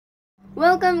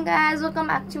Welcome guys, welcome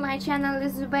back to my channel.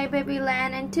 This is by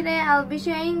Babyland, and today I'll be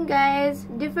showing guys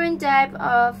different type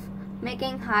of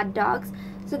making hot dogs.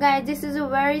 So guys, this is a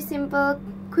very simple,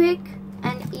 quick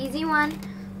and easy one.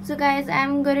 So guys,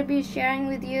 I'm going to be sharing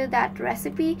with you that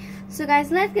recipe. So guys,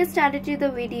 let's get started to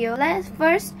the video.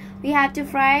 First we have to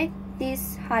fry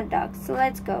these hot dogs. So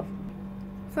let's go.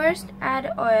 First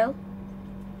add oil.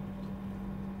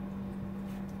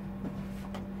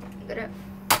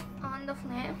 On the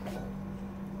flame.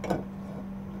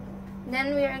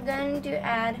 Then we are going to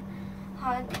add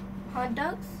hot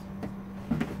dogs.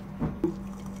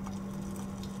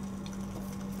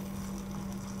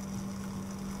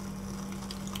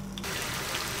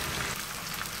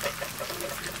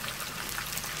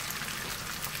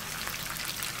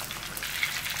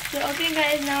 So okay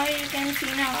guys, now you can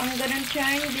see now I'm gonna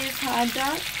turn this hot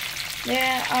dog.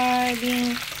 They are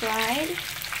being fried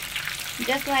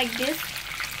just like this.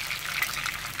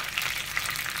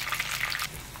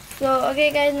 So okay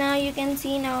guys, now you can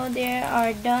see now they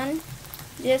are done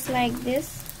just like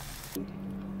this.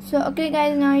 So okay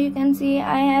guys, now you can see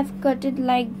I have cut it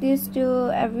like this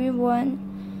to every bun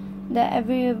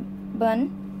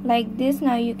like this.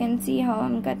 Now you can see how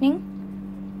I'm cutting.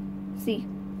 See,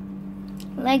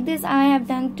 like this I have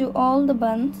done to all the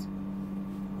buns.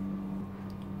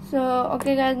 So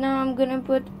okay guys, now I'm gonna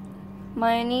put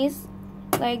mayonnaise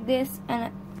like this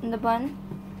and in the bun,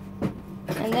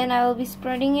 and then I will be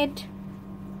spreading it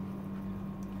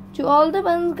to all the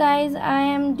buns. Guys, I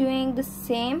am doing the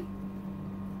same.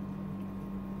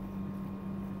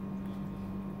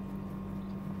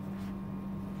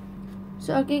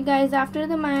 So okay guys, after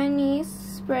the mayonnaise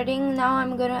spreading, now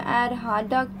I'm gonna add hot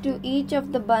dog to each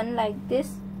of the bun like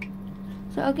this.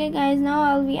 So okay guys, now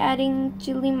I'll be adding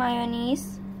chili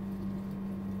mayonnaise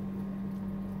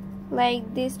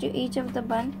like this to each of the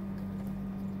bun.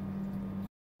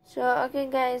 So okay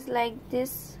guys, like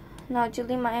this. Now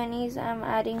chili mayonnaise I'm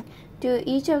adding to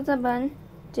each of the bun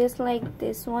just like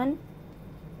this one.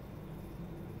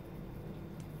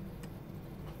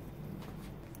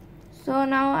 So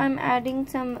now I'm adding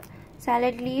some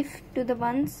salad leaf to the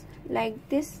buns like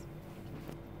this.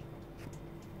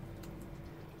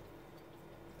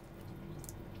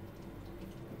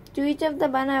 To each of the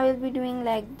bun I will be doing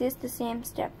like this, the same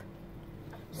step.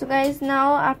 So guys,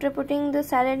 now after putting the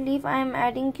salad leaf, I am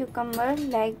adding cucumber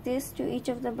like this to each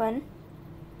of the bun.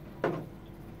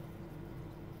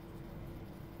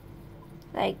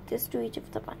 Like this to each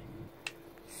of the bun.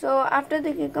 So after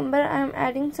the cucumber, I am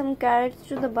adding some carrots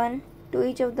to the bun, to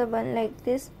each of the bun like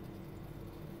this.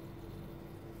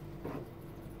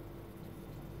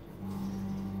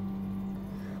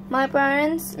 My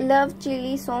parents love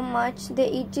chili so much, they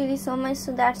eat chili so much,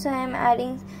 so that's why I am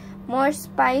adding more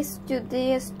spice to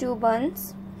these two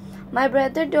buns. My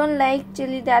brother don't like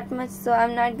chili that much, so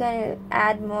I'm not gonna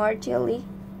add more chili.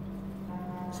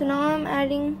 So now I'm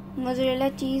adding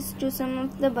mozzarella cheese to some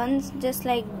of the buns just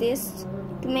like this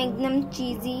to make them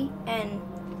cheesy and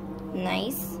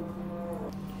nice.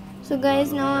 So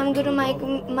guys, now I'm gonna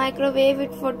microwave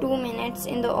it for 2 minutes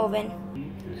in the oven.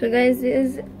 So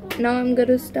guys, now I'm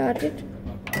gonna start it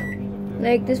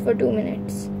like this for 2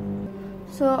 minutes.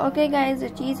 So okay guys, the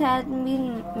cheese has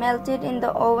been melted in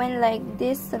the oven like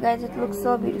this. So guys, it looks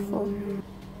so beautiful.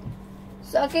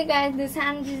 So okay guys, this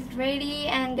sandwich is ready,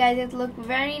 and guys, it looks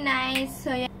very nice.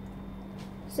 So yeah.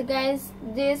 So guys,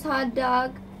 this hot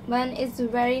dog bun is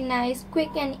very nice, quick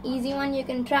and easy one. You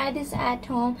can try this at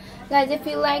home. Guys, if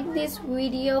you like this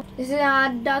video, this is a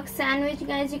hot dog sandwich.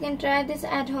 Guys, you can try this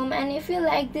at home, and if you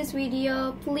like this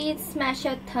video, please smash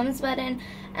your thumbs button.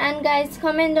 And guys,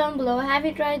 comment down below, have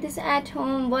you tried this at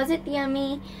home? Was it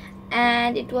yummy?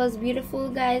 And it was beautiful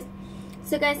guys.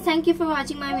 So guys, thank you for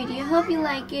watching my video. Hope you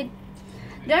like it.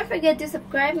 Don't forget to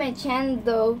subscribe my channel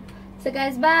though. So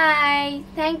guys, bye.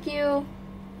 Thank you.